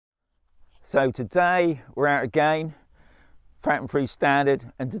So today we're out again, Phantom 3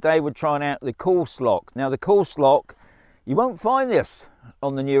 standard, and today we're trying out the course lock. Now the course lock, you won't find this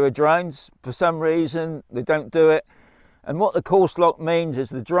on the newer drones. For some reason they don't do it. And what the course lock means is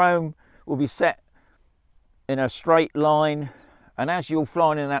the drone will be set in a straight line, and as you're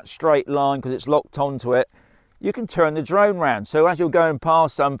flying in that straight line, because it's locked onto it, you can turn the drone round. So as you're going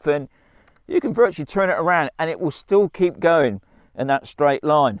past something, you can virtually turn it around and it will still keep going in that straight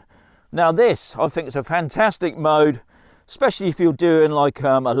line. Now this, I think, is a fantastic mode, especially if you're doing like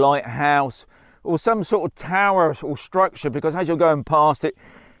a lighthouse or some sort of tower or structure, because as you're going past it,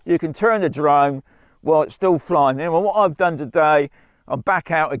 you can turn the drone while it's still flying. Anyway, what I've done today, I'm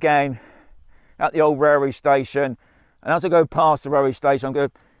back out again at the old railway station, and as I go past the railway station, I'm going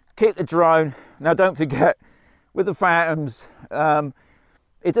to keep the drone. Now don't forget, with the Phantoms,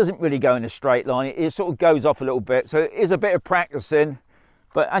 it doesn't really go in a straight line. It sort of goes off a little bit, so it is a bit of practicing.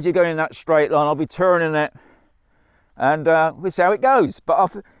 But as you're going in that straight line, I'll be turning it, and we'll see how it goes.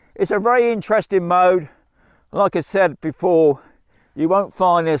 But it's a very interesting mode. Like I said before, you won't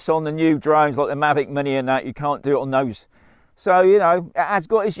find this on the new drones like the Mavic Mini and that. You can't do it on those. So, you know, it has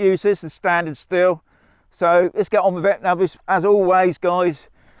got its uses, it's standard still. So let's get on with it. Now, as always, guys,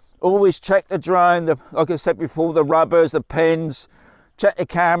 always check the drone. Like I said before, the rubbers, the pins, check the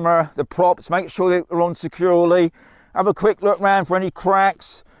camera, the props, make sure they're on securely. Have a quick look around for any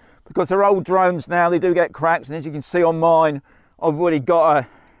cracks, because they're old drones now, they do get cracks, and as you can see on mine, I've already got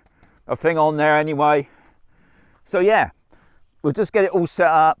a thing on there anyway. So yeah, we'll just get it all set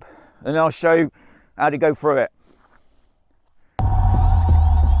up and I'll show you how to go through it.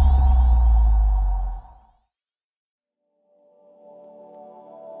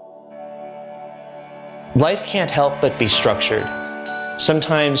 Life can't help but be structured,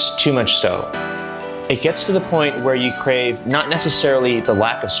 sometimes too much so. It gets to the point where you crave not necessarily the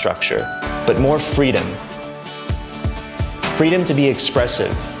lack of structure, but more freedom. Freedom to be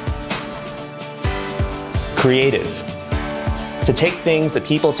expressive, creative, to take things that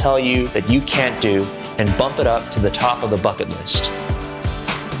people tell you that you can't do and bump it up to the top of the bucket list.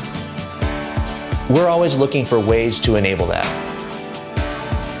 We're always looking for ways to enable that.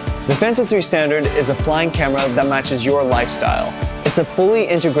 The Phantom 3 Standard is a flying camera that matches your lifestyle. It's a fully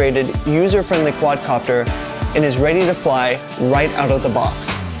integrated, user-friendly quadcopter and is ready to fly right out of the box.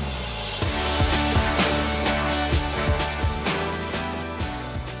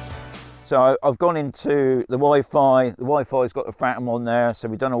 So I've gone into the Wi-Fi. The Wi-Fi's got the Phantom on there, so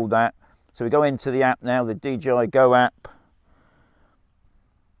we've done all that. So we go into the app now, the DJI Go app.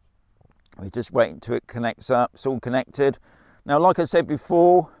 We're just waiting till it connects up. It's all connected. Now, like I said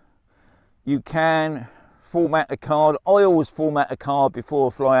before, you can format a card. I always format a card before I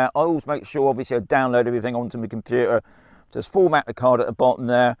fly out. I always make sure, obviously, I download everything onto my computer. Just format the card at the bottom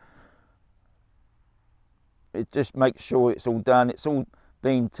there. It just makes sure it's all done. It's all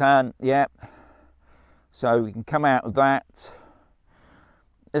been done, yep. So we can come out of that.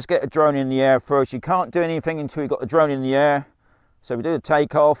 Let's get a drone in the air first. You can't do anything until you've got the drone in the air. So we do the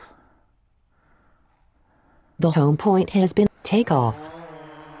takeoff. The home point has been takeoff.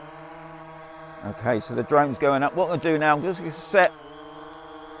 Okay, so the drone's going up. What I'm going to do now, I'm just going to set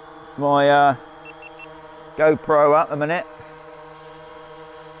my GoPro up a minute.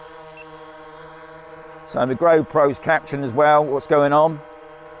 So the GoPro's capturing as well what's going on.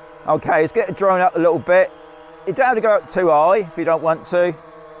 Okay, let's get the drone up a little bit. You don't have to go up too high if you don't want to.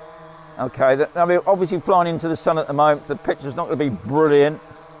 Okay, I mean, obviously flying into the sun at the moment, so the picture's not going to be brilliant.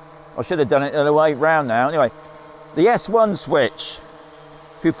 I should have done it the other way round now. Anyway, the S1 switch.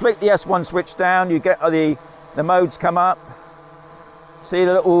 If you flick the S1 switch down, you get the modes come up. See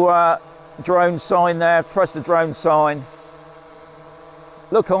the little drone sign there? Press the drone sign.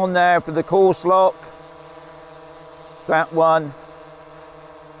 Look on there for the course lock. That one.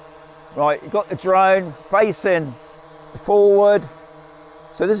 Right, you've got the drone facing forward.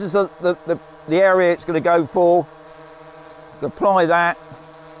 So this is the area it's going to go for. Apply that.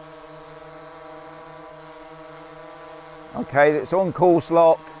 Okay, it's on course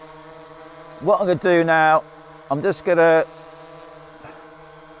lock. What I'm going to do now, I'm just going to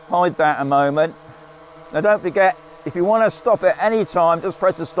hide that a moment. Now don't forget, if you want to stop at any time, just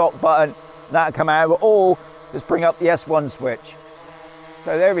press the stop button, that'll come out, or just bring up the S1 switch.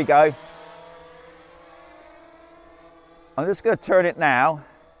 So there we go. I'm just going to turn it now.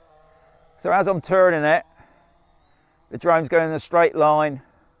 So as I'm turning it, the drone's going in a straight line.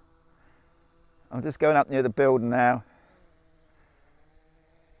 I'm just going up near the building now.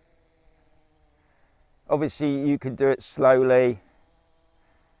 Obviously you can do it slowly.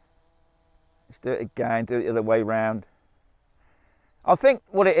 Let's do it again, do it the other way round. I think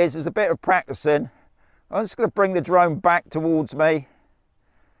what it is a bit of practicing. I'm just going to bring the drone back towards me.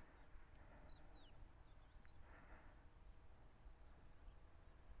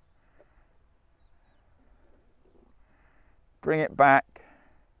 Bring it back.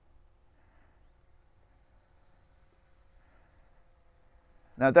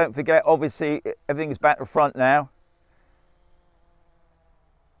 Now don't forget, obviously everything's back to front now.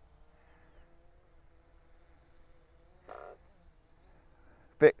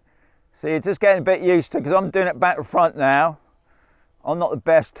 See, it's just getting a bit used to, because I'm doing it back to front now. I'm not the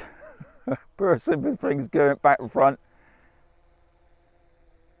best person with things going back to front.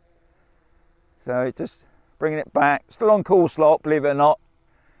 So just bringing it back. Still on course lock, believe it or not.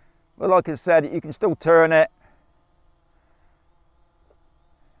 But like I said, you can still turn it.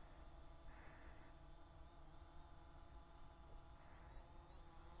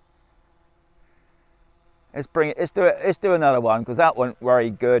 Let's do another one, because that wasn't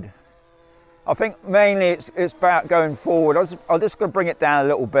very good. I think mainly it's about going forward. I'm just going to bring it down a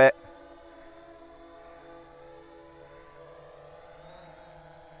little bit.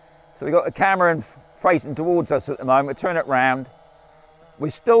 So we've got the camera facing towards us at the moment. Turn it round.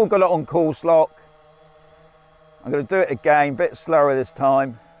 We've still got it on course lock. I'm going to do it again, a bit slower this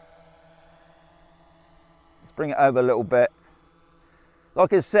time. Let's bring it over a little bit.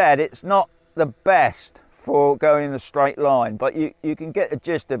 Like I said, it's not the best for going in a straight line, but you can get the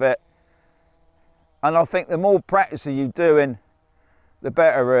gist of it. And I think the more practice you doing, the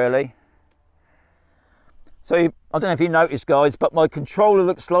better, really. So I don't know if you noticed, guys, but my controller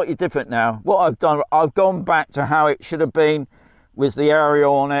looks slightly different now. What I've done, I've gone back to how it should have been with the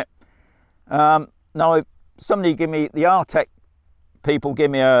aerial on it. Now, somebody give me, the Artec people give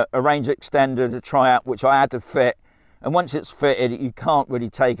me a range extender to try out, which I had to fit. And once it's fitted, you can't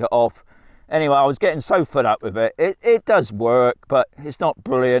really take it off. Anyway, I was getting so fed up with it. It does work, but it's not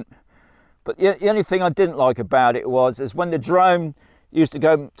brilliant. But the only thing I didn't like about it is when the drone used to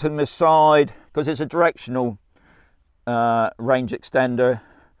go to the side, because it's a directional range extender,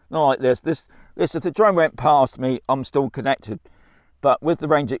 not like this. This, if the drone went past me, I'm still connected. But with the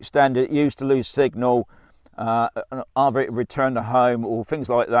range extender, it used to lose signal, either it returned to home or things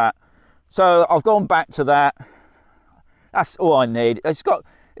like that. So I've gone back to that. That's all I need. It's got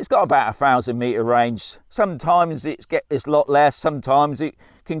about 1,000 meter range. Sometimes it's a lot less. Sometimes it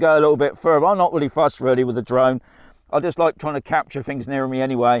can go a little bit further. I'm not really fussed really with the drone. I just like trying to capture things near me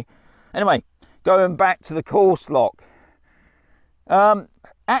anyway. Anyway, going back to the course lock. At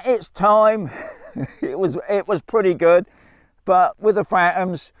its time, it was pretty good, but with the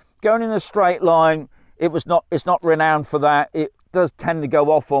Phantoms going in a straight line, it's not renowned for that. It does tend to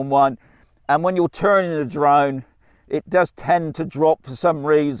go off on one, and when you're turning the drone, it does tend to drop for some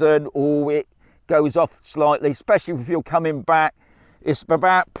reason, or it goes off slightly, especially if you're coming back. It's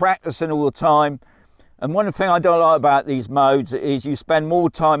about practicing all the time. And one thing I don't like about these modes is you spend more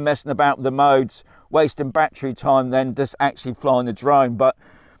time messing about with the modes, wasting battery time, than just actually flying the drone. But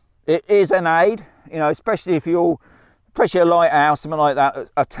it is an aid, you know, especially if you're, especially a lighthouse, something like that,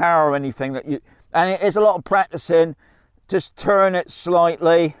 a tower or anything that you, and it is a lot of practicing. Just turn it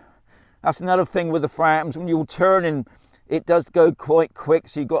slightly. That's another thing with the Phantoms. When you're turning, it does go quite quick,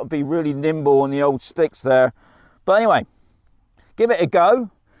 so you've got to be really nimble on the old sticks there. But anyway, give it a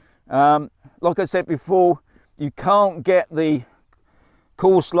go. Like I said before, you can't get the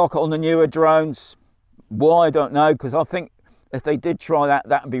course lock on the newer drones. Why, I don't know, because I think if they did try that,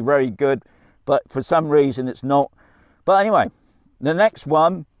 that would be very good. But for some reason, it's not. But anyway, the next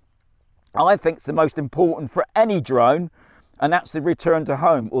one, I think is the most important for any drone, and that's the return to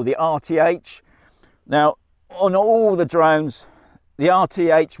home, or the RTH. Now, on all the drones, the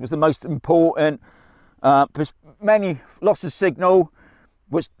RTH was the most important. Many loss of signal,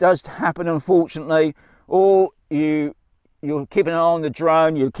 which does happen unfortunately, or you're keeping an eye on the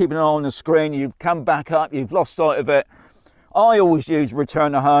drone, you're keeping an eye on the screen, you come back up, you've lost sight of it. I always use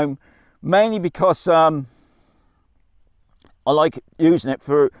return to home, mainly because I like using it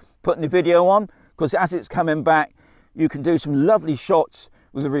for putting the video on, because as it's coming back, you can do some lovely shots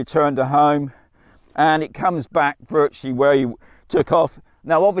with the return to home, and it comes back virtually where you took off.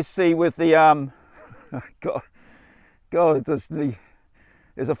 Now, obviously, with the God,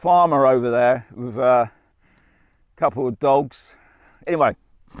 there's a farmer over there with a couple of dogs. Anyway,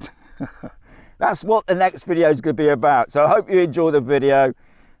 that's what the next video is going to be about. So I hope you enjoy the video,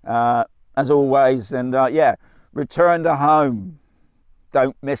 as always, and yeah, return to home.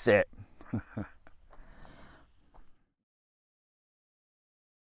 Don't miss it.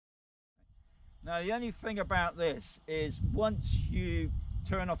 Now, the only thing about this is once you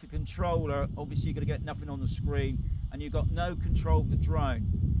turn off the controller, obviously you're going to get nothing on the screen, and you've got no control of the drone.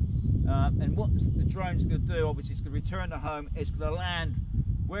 And what the drone's going to do, obviously it's going to return to home, it's going to land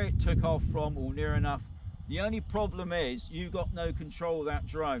where it took off from or near enough. The only problem is you've got no control of that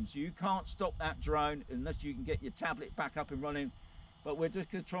drone, so you can't stop that drone unless you can get your tablet back up and running. But we're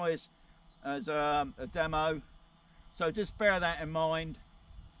just going to try this as a demo, so just bear that in mind,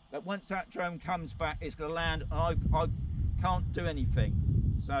 that once that drone comes back it's going to land and I can't do anything.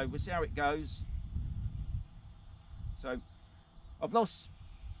 So we'll see how it goes. So I've lost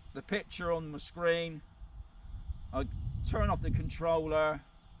the picture on my screen. I turn off the controller,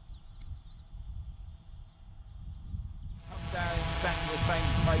 come down back to the same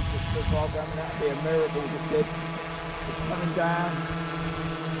place as the vlog. I mean, that'd be a miracle if it did. It's coming down.